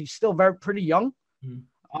learn because he's still pretty young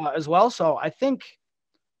as well. So I think,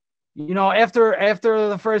 after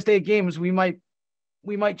the first 8 games, we might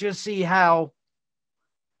just see how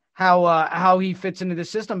he fits into the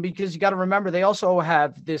system, because you got to remember they also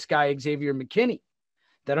have this guy Xavier McKinney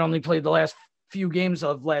that only played the last few games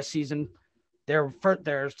of last season.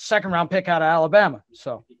 Their second round pick out of Alabama.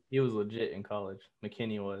 So he was legit in college.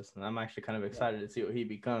 McKinney was, and I'm actually kind of excited to see what he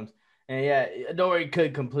becomes. And yeah, Adoree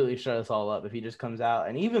could completely shut us all up if he just comes out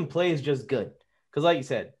and even plays just good. Because like you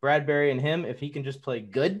said, Bradbury and him, if he can just play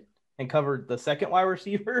good and cover the second wide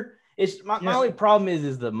receiver, my only problem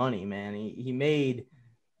is the money, man. He made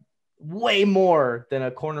way more than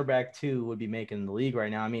a cornerback 2 would be making in the league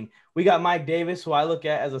right now. I mean, we got Mike Davis, who I look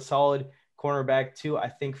at as a solid cornerback 2, I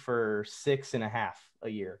think for $6.5 a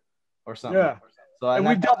year or something. Yeah. So and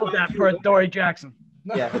we doubled that for Adoree Jackson.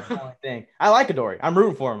 Yeah, that's the only thing. I like Adoree. I'm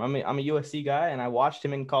rooting for him. I'm a USC guy, and I watched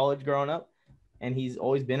him in college growing up, and he's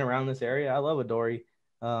always been around this area. I love Adoree,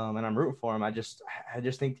 and I'm rooting for him. I just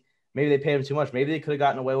think maybe they paid him too much. Maybe they could have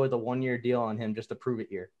gotten away with a 1-year deal on him just to prove it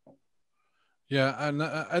here. Yeah, and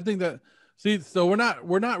I think that so we're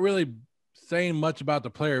not really saying much about the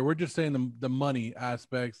player. We're just saying the money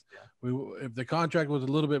aspects. Yeah. If the contract was a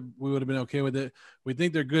little bit, we would have been okay with it. We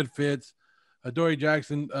think they're good fits. Adoree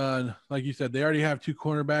Jackson, like you said, they already have 2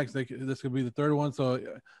 cornerbacks. This could be the third one, so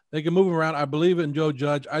they can move him around. I believe in Joe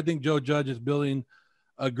Judge. I think Joe Judge is building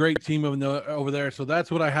a great team over there. So that's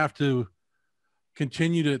what I have to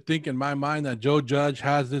continue to think in my mind, that Joe Judge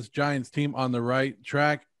has this Giants team on the right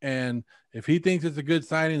track. And if he thinks it's a good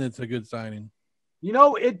signing, it's a good signing.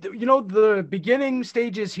 The beginning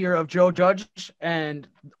stages here of Joe Judge and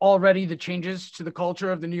already the changes to the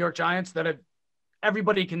culture of the New York Giants that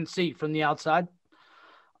everybody can see from the outside.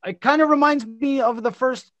 It kind of reminds me of the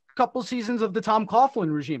first couple seasons of the Tom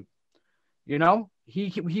Coughlin regime.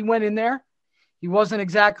 He went in there. He wasn't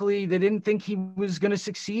exactly, they didn't think he was going to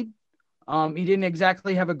succeed. He didn't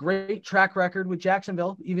exactly have a great track record with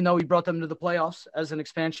Jacksonville, even though he brought them to the playoffs as an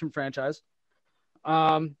expansion franchise.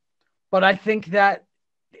 But I think that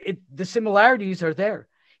the similarities are there.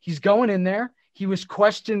 He's going in there. He was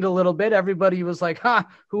questioned a little bit. Everybody was like,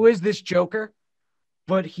 who is this joker?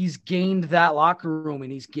 But he's gained that locker room,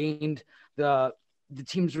 and he's gained the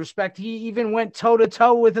team's respect. He even went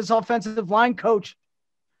toe-to-toe with his offensive line coach.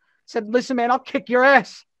 Said, listen, man, I'll kick your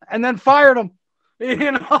ass, and then fired him.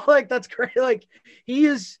 That's great.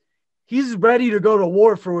 He's ready to go to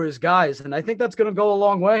war for his guys. And I think that's going to go a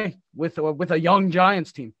long way with a young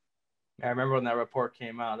Giants team. I remember when that report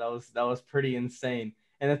came out, that was pretty insane.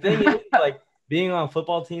 And the thing is, being on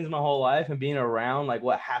football teams my whole life and being around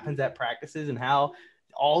what happens at practices and how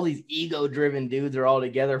all these ego-driven dudes are all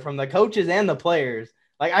together, from the coaches and the players.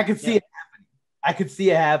 I could see it happening. I could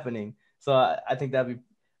see it happening. So I think that'd be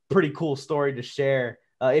a pretty cool story to share.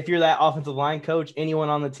 If you're that offensive line coach, anyone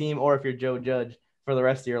on the team, or if you're Joe Judge for the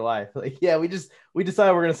rest of your life. We decided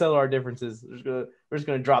we're going to settle our differences. We're just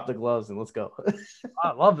going to drop the gloves and let's go.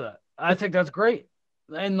 I love that. I think that's great.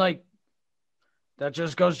 And that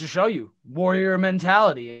just goes to show you warrior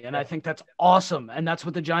mentality. And I think that's awesome. And that's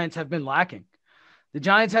what the Giants have been lacking. The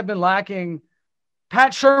Giants have been lacking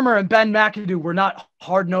Pat Shurmur and Ben McAdoo were not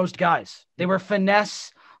hard-nosed guys. They were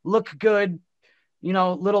finesse, look good,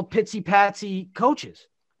 little pitsy-patsy coaches.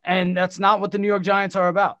 And that's not what the New York Giants are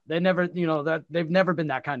about. They've never been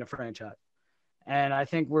that kind of franchise. And I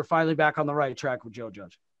think we're finally back on the right track with Joe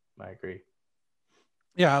Judge. I agree.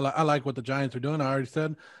 Yeah, I like what the Giants are doing. I already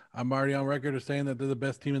said I'm already on record of saying that they're the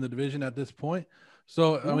best team in the division at this point.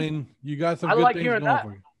 So, I mean, you got some good things going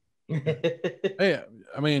for you. Hey,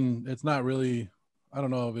 I mean, it's not really – I don't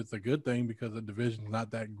know if it's a good thing because the division's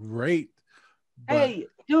not that great. Hey,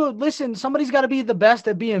 dude, listen, somebody's got to be the best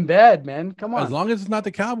at being bad, man. Come on. As long as it's not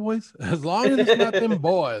the Cowboys, as long as it's not them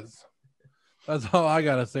boys. That's all I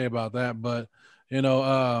got to say about that. But,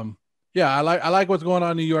 yeah, I like what's going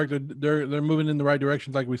on in New York. They're moving in the right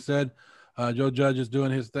directions, like we said. Joe Judge is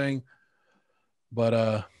doing his thing. But,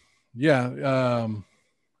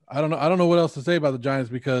 I don't know what else to say about the Giants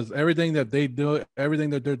because everything that they do, everything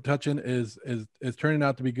that they're touching is turning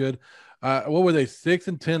out to be good. What were they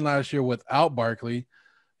 6-10 last year without Barkley?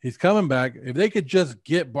 He's coming back. If they could just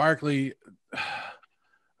get Barkley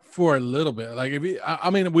for a little bit, like we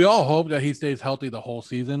all hope that he stays healthy the whole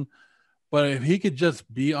season, but if he could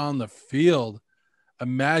just be on the field,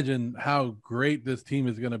 imagine how great this team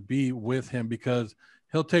is going to be with him because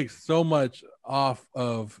he'll take so much off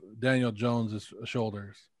of Daniel Jones's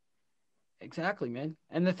shoulders. Exactly, man.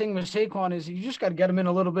 And the thing with Saquon is you just got to get him in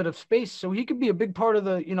a little bit of space so he could be a big part of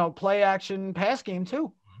the, play action pass game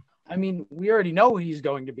too. I mean, we already know who he's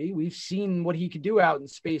going to be. We've seen what he could do out in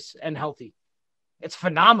space and healthy. It's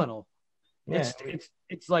phenomenal. Yeah.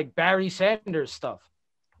 It's like Barry Sanders stuff.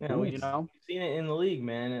 Yeah, we've seen it in the league,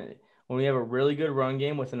 man. When we have a really good run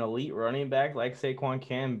game with an elite running back like Saquon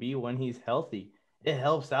can be when he's healthy, it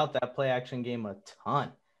helps out that play action game a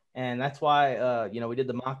ton. And that's why, we did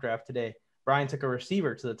the mock draft today. Brian took a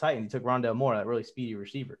receiver to the Titans. He took Rondale Moore, that really speedy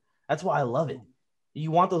receiver. That's why I love it. You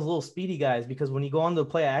want those little speedy guys because when you go on the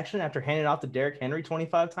play action after handing off to Derrick Henry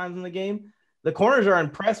 25 times in the game, the corners are in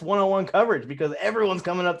press one-on-one coverage because everyone's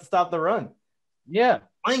coming up to stop the run. Yeah.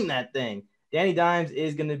 Playing that thing. Danny Dimes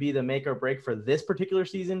is going to be the make or break for this particular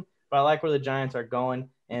season, but I like where the Giants are going.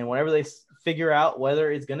 And whenever they figure out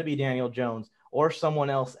whether it's going to be Daniel Jones or someone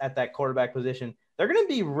else at that quarterback position, they're going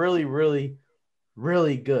to be really, really,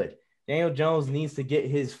 really good. Daniel Jones needs to get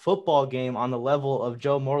his football game on the level of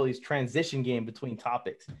Joe Morley's transition game between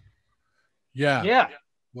topics. Yeah. Yeah.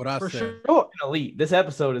 What I said. Sure. Elite. This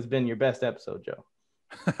episode has been your best episode, Joe.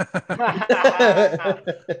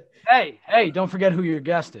 Hey, don't forget who your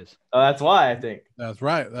guest is. Oh, that's why I think. That's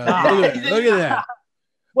right. Look at that.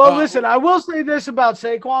 Well, listen, I will say this about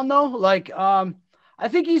Saquon, though. I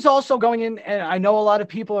think he's also going in, and I know a lot of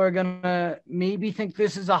people are going to maybe think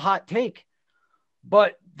this is a hot take,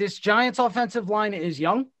 but this Giants offensive line is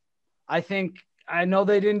young. I know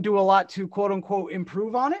they didn't do a lot to quote unquote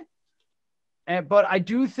improve on it. But I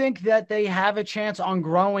do think that they have a chance on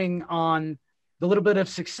growing on the little bit of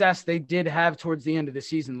success they did have towards the end of the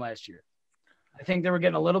season last year. I think they were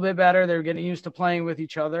getting a little bit better. They were getting used to playing with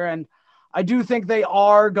each other. And I do think they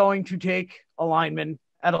are going to take a lineman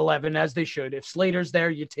at 11 as they should. If Slater's there,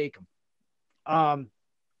 you take him. And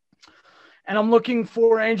I'm looking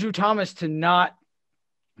for Andrew Thomas to not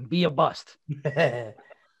be a bust. Can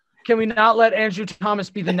we not let Andrew Thomas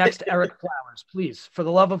be the next Eric Flowers, please? For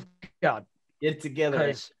the love of God. Get it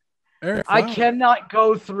together. I cannot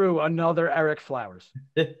go through another Eric Flowers.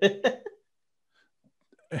 I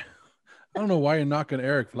don't know why you're knocking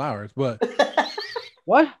Eric Flowers, but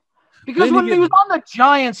what? Because when he was on the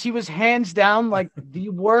Giants, he was hands down like the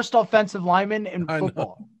worst offensive lineman in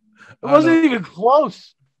football. It wasn't even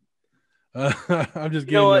close. I'm just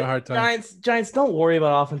giving you a hard time. Giants, don't worry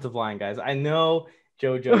about offensive line, guys. I know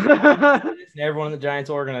JoJo and everyone in the Giants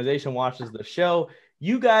organization watches the show.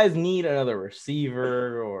 You guys need another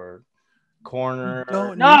receiver or corner.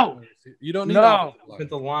 You don't need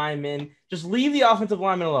offensive lineman. Just leave the offensive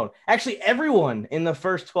lineman alone. Actually, everyone in the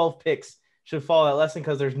first 12 picks should follow that lesson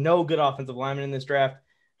because there's no good offensive lineman in this draft.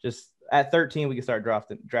 Just at 13, we can start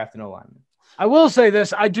drafting no linemen. I will say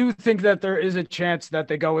this. I do think that there is a chance that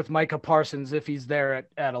they go with Micah Parsons if he's there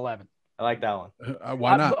at 11. I like that one.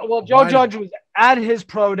 Why not? Well, Joe Judge was at his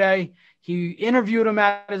pro day. He interviewed him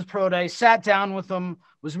at his pro day, sat down with him,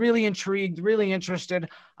 was really intrigued, really interested.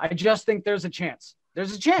 I just think there's a chance.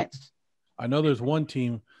 There's a chance. I know there's one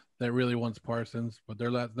team that really wants Parsons, but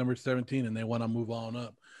they're number 17 and they want to move on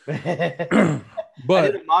up. But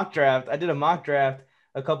I did a mock draft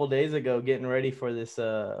a couple days ago getting ready for this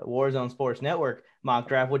Warzone Sports Network mock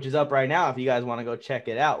draft, which is up right now if you guys want to go check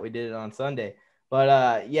it out. We did it on Sunday. But,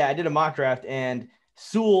 I did a mock draft, and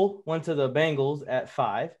Sewell went to the Bengals at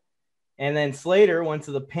 5, and then Slater went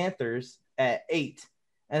to the Panthers at 8,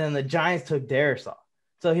 and then the Giants took Darisaw.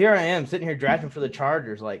 So here I am sitting here drafting for the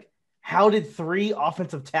Chargers. Like, how did 3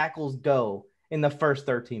 offensive tackles go in the first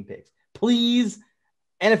 13 picks? Please,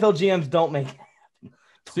 NFL GMs, don't make it happen.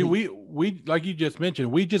 See, we like you just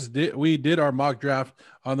mentioned, we did our mock draft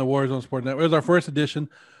on the Warzone Sports Network. It was our first edition,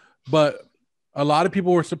 but a lot of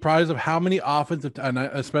people were surprised of how many offensive, and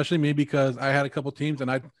especially me, because I had a couple teams, and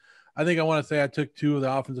I think I want to say I took 2 of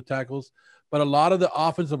the offensive tackles, but a lot of the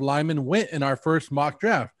offensive linemen went in our first mock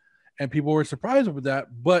draft, and people were surprised with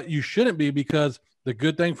that. But you shouldn't be, because the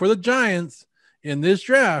good thing for the Giants in this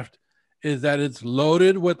draft is that it's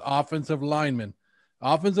loaded with offensive linemen.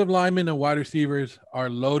 Offensive linemen and wide receivers are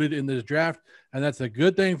loaded in this draft, and that's a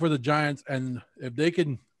good thing for the Giants. And if they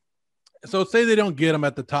can, so say they don't get them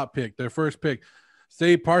at the top pick, their first pick,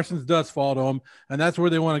 say Parsons does fall to them, and that's where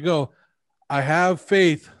they want to go. I have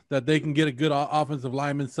faith that they can get a good offensive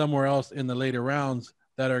lineman somewhere else in the later rounds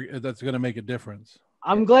that's going to make a difference.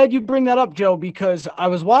 I'm glad you bring that up, Joe, because I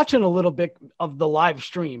was watching a little bit of the live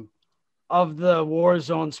stream of the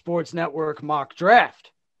Warzone Sports Network mock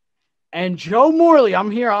draft. And Joe Morley,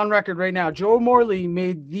 I'm here on record right now, Joe Morley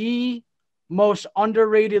made the most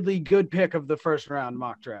underratedly good pick of the first round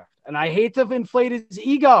mock draft. And I hate to inflate his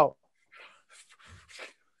ego,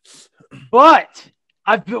 but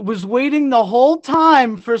I was waiting the whole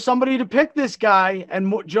time for somebody to pick this guy,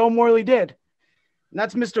 and Joe Morley did. And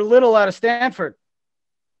that's Mr. Little out of Stanford.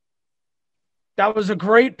 That was a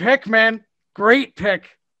great pick, man. Great pick.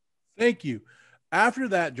 Thank you. After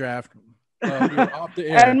that draft, we were off the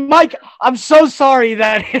air. And Mike, I'm so sorry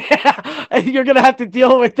that you're going to have to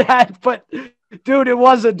deal with that. But, dude, it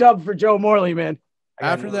was a dub for Joe Morley, man.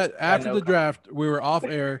 After the draft, we were off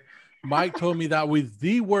air. Mike told me that was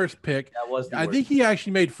the worst pick. That was the I worst. think he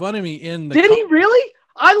actually made fun of me in the. Did he really?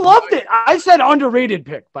 I loved it. I said underrated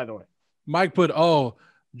pick, by the way. Mike put,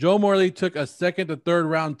 Joe Morley took a 2nd to 3rd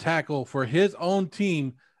round tackle for his own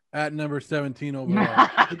team at number 17 overall.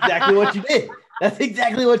 That's exactly what you did. That's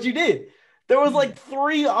exactly what you did. There was like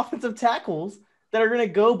 3 offensive tackles that are going to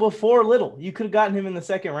go before Little. You could have gotten him in the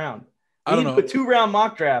 2nd round. I don't know. A 2-round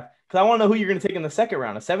mock draft, because I want to know who you're going to take in the 2nd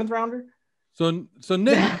round. A 7th rounder? So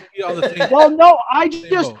Nick, on the same. Well, no,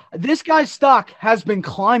 this guy's stock has been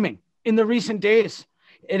climbing in the recent days.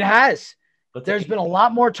 It has. But there's been a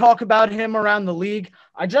lot more talk about him around the league.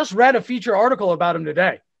 I just read a feature article about him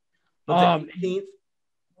today. But the 18th?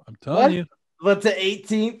 I'm telling you. But the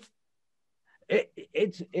 18th?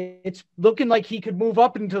 It's looking like he could move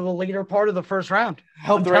up into the later part of the first round. I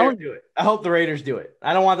hope the Raiders do it.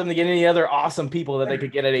 I don't want them to get any other awesome people that they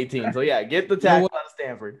could get at 18. So, yeah, get the tackle out of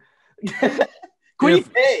Stanford.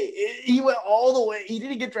 Quiddy Pay. He went all the way. He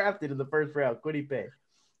didn't get drafted in the first round. Quiddy Pay.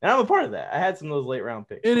 And I'm a part of that. I had some of those late round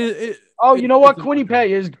picks. You know what? Quiddy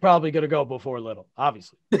Pay is probably going to go before Little,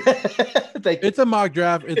 obviously. It's a mock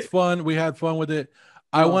draft. It's fun. We had fun with it.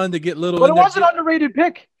 I wanted to get Little. But it was an underrated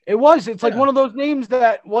pick. It was. It's like one of those names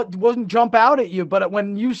that wouldn't jump out at you. But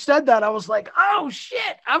when you said that, I was like, oh,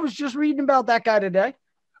 shit. I was just reading about that guy today.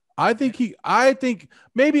 I think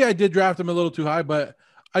maybe I did draft him a little too high, but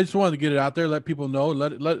I just wanted to get it out there, let people know.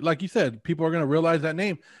 Like you said, people are going to realize that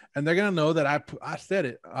name, and they're going to know that I said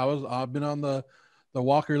it. I've been on the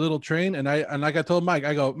Walker Little train, and like I told Mike,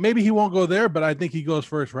 I go, maybe he won't go there, but I think he goes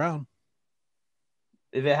first round.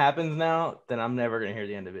 If it happens now, then I'm never going to hear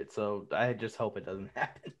the end of it. So I just hope it doesn't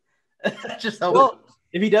happen.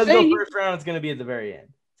 If he does go first round, it's going to be at the very end.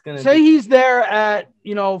 It's going to say he's there at,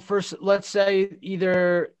 first, let's say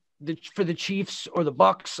either for the Chiefs or the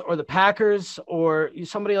Bucks or the Packers or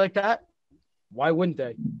somebody like that. Why wouldn't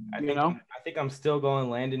they? I think I'm still going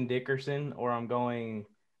Landon Dickerson, or I'm going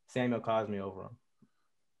Samuel Cosme over him.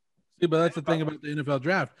 See, but that's the thing about the NFL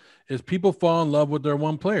draft is people fall in love with their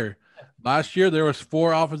one player. Last year, there was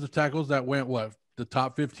 4 offensive tackles that went, the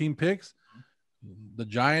top 15 picks. The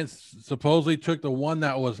Giants supposedly took the one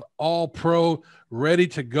that was all pro, ready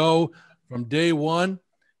to go from day one.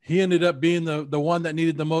 He ended up being the one that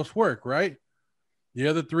needed the most work, right? The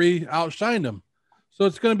other 3 outshined him. So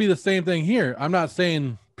it's going to be the same thing here. I'm not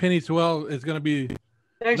saying Penny Sewell is going to be.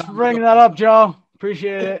 Thanks for bringing that up, Joe.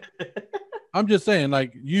 Appreciate it. I'm just saying,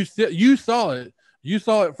 like you saw it. You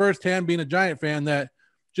saw it firsthand being a Giant fan that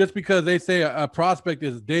just because they say a prospect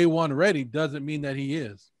is day one ready doesn't mean that he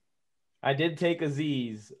is. I did take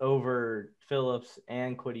Aziz over Phillips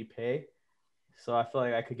and Quiddy Pay. So I feel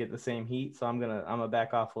like I could get the same heat. So I'm gonna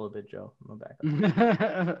back off a little bit, Joe. I'm gonna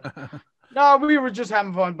back off. No, we were just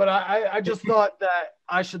having fun, but I just thought that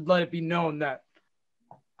I should let it be known that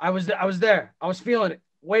I was there. I was feeling it.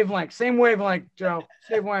 Wavelength, same wavelength, Joe.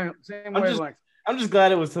 Same wavelength. I'm just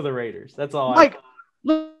glad it was to the Raiders. That's all. Mike,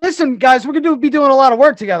 Listen, guys, we're gonna be doing a lot of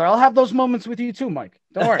work together. I'll have those moments with you too, Mike.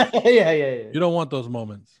 Don't worry. Yeah. You don't want those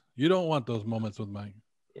moments. You don't want those moments with Mike.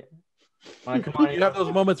 Yeah. When I come on You have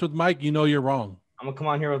those moments with Mike, you know you're wrong. I'm gonna come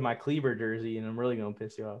on here with my Cleaver jersey, and I'm really gonna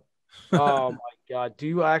piss you off. Oh my God! Do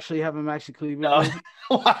you actually have a Maxi Cleveland?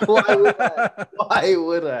 No. Why would I? Why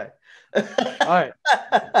would I? All right.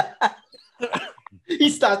 He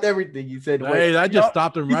stopped everything. He said, "Wait." Hey, I just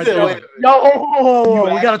stopped him right said, there. "Wait." No,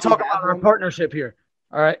 You we got to actually talk have about our one? partnership here.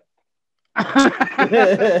 All right.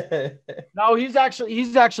 No, he's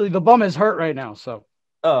actually the bum is hurt right now. So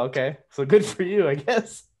Oh, okay. So good for you, I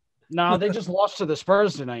guess. no, they just lost to the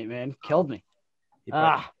Spurs tonight, man. Killed me. Hey,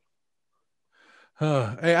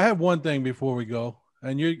 I have one thing before we go,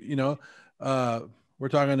 and we're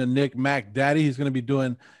talking to Nick Mac Daddy. He's going to be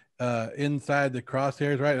doing Inside the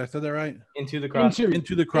Crosshairs, right? I said that right? Into the Crosshairs.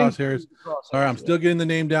 Into the Crosshairs. Sorry, I'm still getting the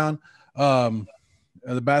name down.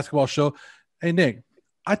 The basketball show. Hey, Nick,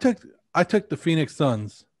 I took the Phoenix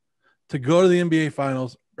Suns to go to the NBA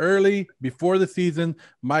Finals early before the season.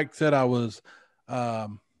 Mike said I was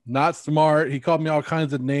not smart. He called me all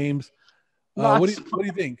kinds of names. What do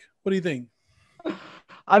you think? What do you think?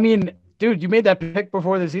 I mean, dude, you made that pick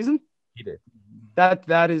before the season? He did.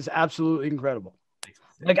 That is absolutely incredible.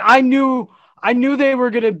 Like I knew they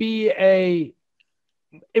were going to be a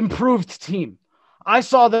improved team. I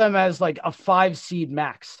saw them as like a 5 seed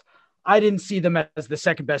max. I didn't see them as the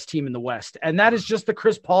second best team in the West. And that is just the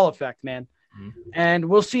Chris Paul effect, man. Mm-hmm. And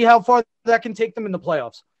we'll see how far that can take them in the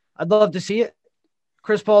playoffs. I'd love to see it.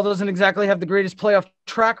 Chris Paul doesn't exactly have the greatest playoff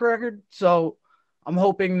track record. So I'm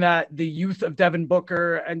hoping that the youth of Devin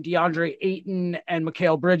Booker and DeAndre Ayton and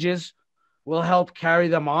Mikal Bridges will help carry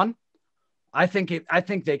them on. I think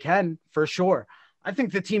they can for sure. I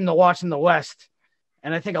think the team to watch in the West,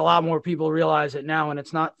 and I think a lot more people realize it now, and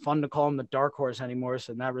it's not fun to call them the dark horse anymore,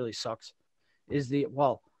 so that really sucks,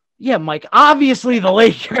 Mike, obviously the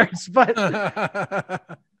Lakers, but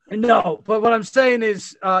no, but what I'm saying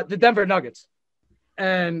is the Denver Nuggets.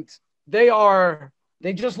 And they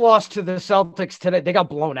just lost to the Celtics today. They got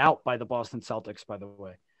blown out by the Boston Celtics, by the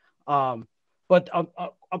way. But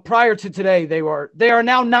prior to today, they are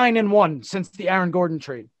now 9-1 since the Aaron Gordon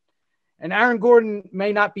trade. And Aaron Gordon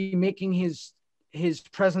may not be making his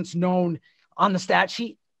presence known on the stat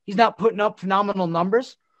sheet. He's not putting up phenomenal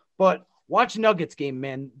numbers, but watch Nuggets game,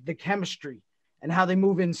 man. The chemistry and how they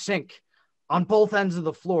move in sync on both ends of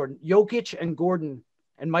the floor. Jokic and Gordon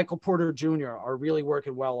and Michael Porter Jr. are really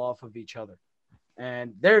working well off of each other.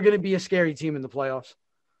 And they're going to be a scary team in the playoffs.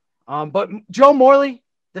 But Joe Morley,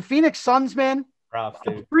 the Phoenix Suns, man, props,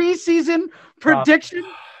 dude. Preseason prediction.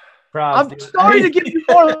 Props, I'm dude. sorry to give you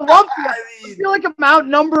more love here. I feel like I'm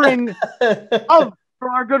outnumbering for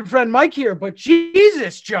our good friend Mike here, but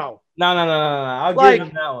Jesus, Joe. No. I'll give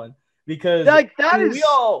him that one because we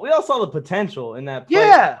all saw the potential in that play.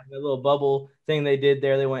 Yeah. The little bubble thing they did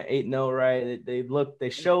there. They went 8-0, right? They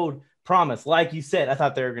showed promise. Like you said, I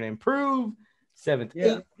thought they were going to improve. 7th,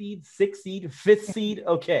 8th seed, 6th seed, 5th seed.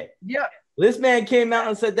 Okay. Yeah. This man came out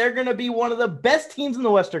and said they're going to be one of the best teams in the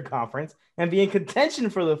Western Conference and be in contention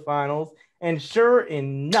for the finals. And sure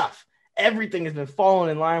enough, everything has been falling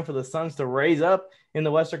in line for the Suns to raise up in the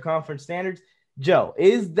Western Conference standards. Joe,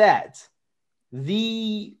 is that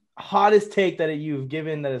the hottest take that you've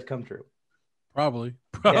given that has come true? Probably.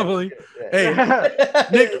 Yeah. Hey,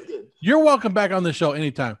 Nick, you're welcome back on the show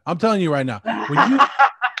anytime. I'm telling you right now, when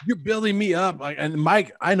you're building me up, and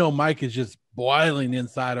Mike, I know Mike is just boiling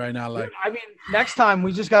inside right now. Like, I mean, next time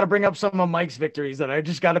we just got to bring up some of Mike's victories that I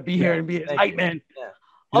just got to be here and be hype, man. Yeah.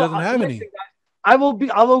 He doesn't have any. I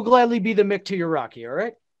will gladly be the Mick to your Rocky. All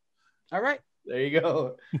right. There you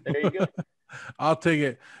go. I'll take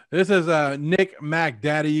it. This is Nick Mac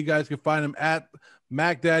Daddy. You guys can find him at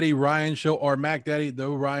Mac Daddy Ryan Show or Mac Daddy The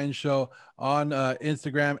Ryan Show on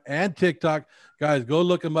Instagram and TikTok. Guys, go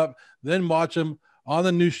look him up, then watch him on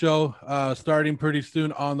the new show starting pretty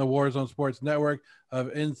soon on the Warzone Sports Network.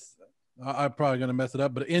 I'm probably going to mess it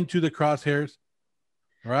up, but Into the Crosshairs.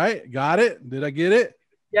 All right, got it? Did I get it?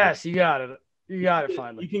 Yes, you got it. You got it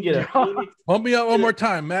finally. You can get it. Pump me up one more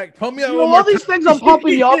time, Mac. Pump me up one all more time. these things I'm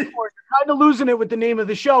pumping you up for. You're kind of losing it with the name of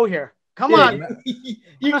the show here. Come on. You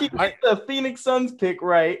can get the Phoenix Suns pick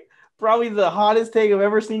right. Probably the hottest take I've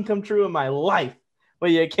ever seen come true in my life.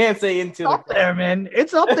 But you can't say Into up there, man.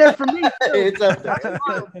 It's up there for me. It's up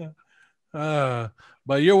there.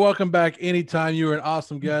 But you're welcome back anytime. You were an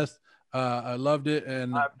awesome guest. I loved it,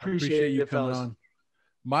 and I appreciate you coming on.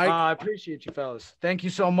 Mike, I appreciate you, fellas. Thank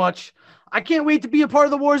you so much. I can't wait to be a part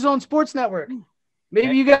of the Warzone Sports Network.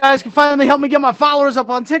 Maybe you guys can finally help me get my followers up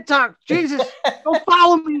on TikTok. Jesus, go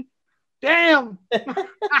follow me. Damn.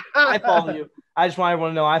 I follow you. I just want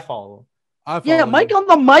everyone to know I follow him. Yeah, Mike on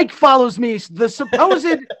the mic follows me. The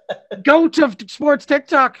supposed goat of sports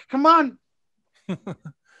TikTok. Come on.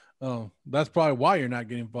 Oh, that's probably why you're not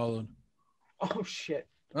getting followed. Oh shit.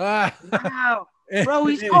 Wow. Bro,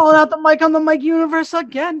 he's calling out the Mike on the mic universe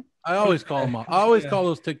again. I always call them out. I always call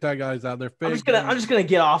those TikTok guys out. They're fake. I'm just gonna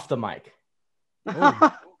get off the mic.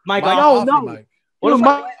 Oh. Mike off no. the mic. What if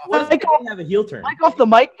Mike I have a heel turn? Mike off the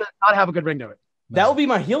mic does not have a good ring to it. That would be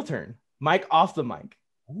my heel turn. Mike off the mic.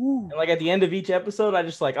 Ooh. And like at the end of each episode, I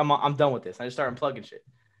just like I'm done with this. I just start unplugging shit.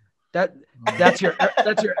 That's your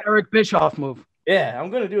Eric Bischoff move. Yeah,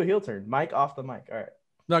 I'm gonna do a heel turn. Mike off the mic. All right.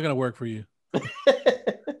 Not gonna work for you. All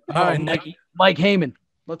right, Mike Heyman.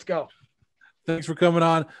 Let's go. Thanks for coming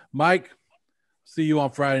on, Mike. See you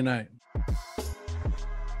on Friday night.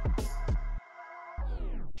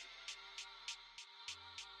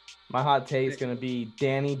 My hot take is going to be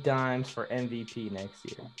Danny Dimes for MVP next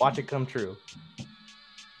year. Watch it come true.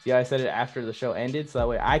 See, I said it after the show ended, so that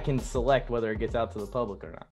way I can select whether it gets out to the public or not.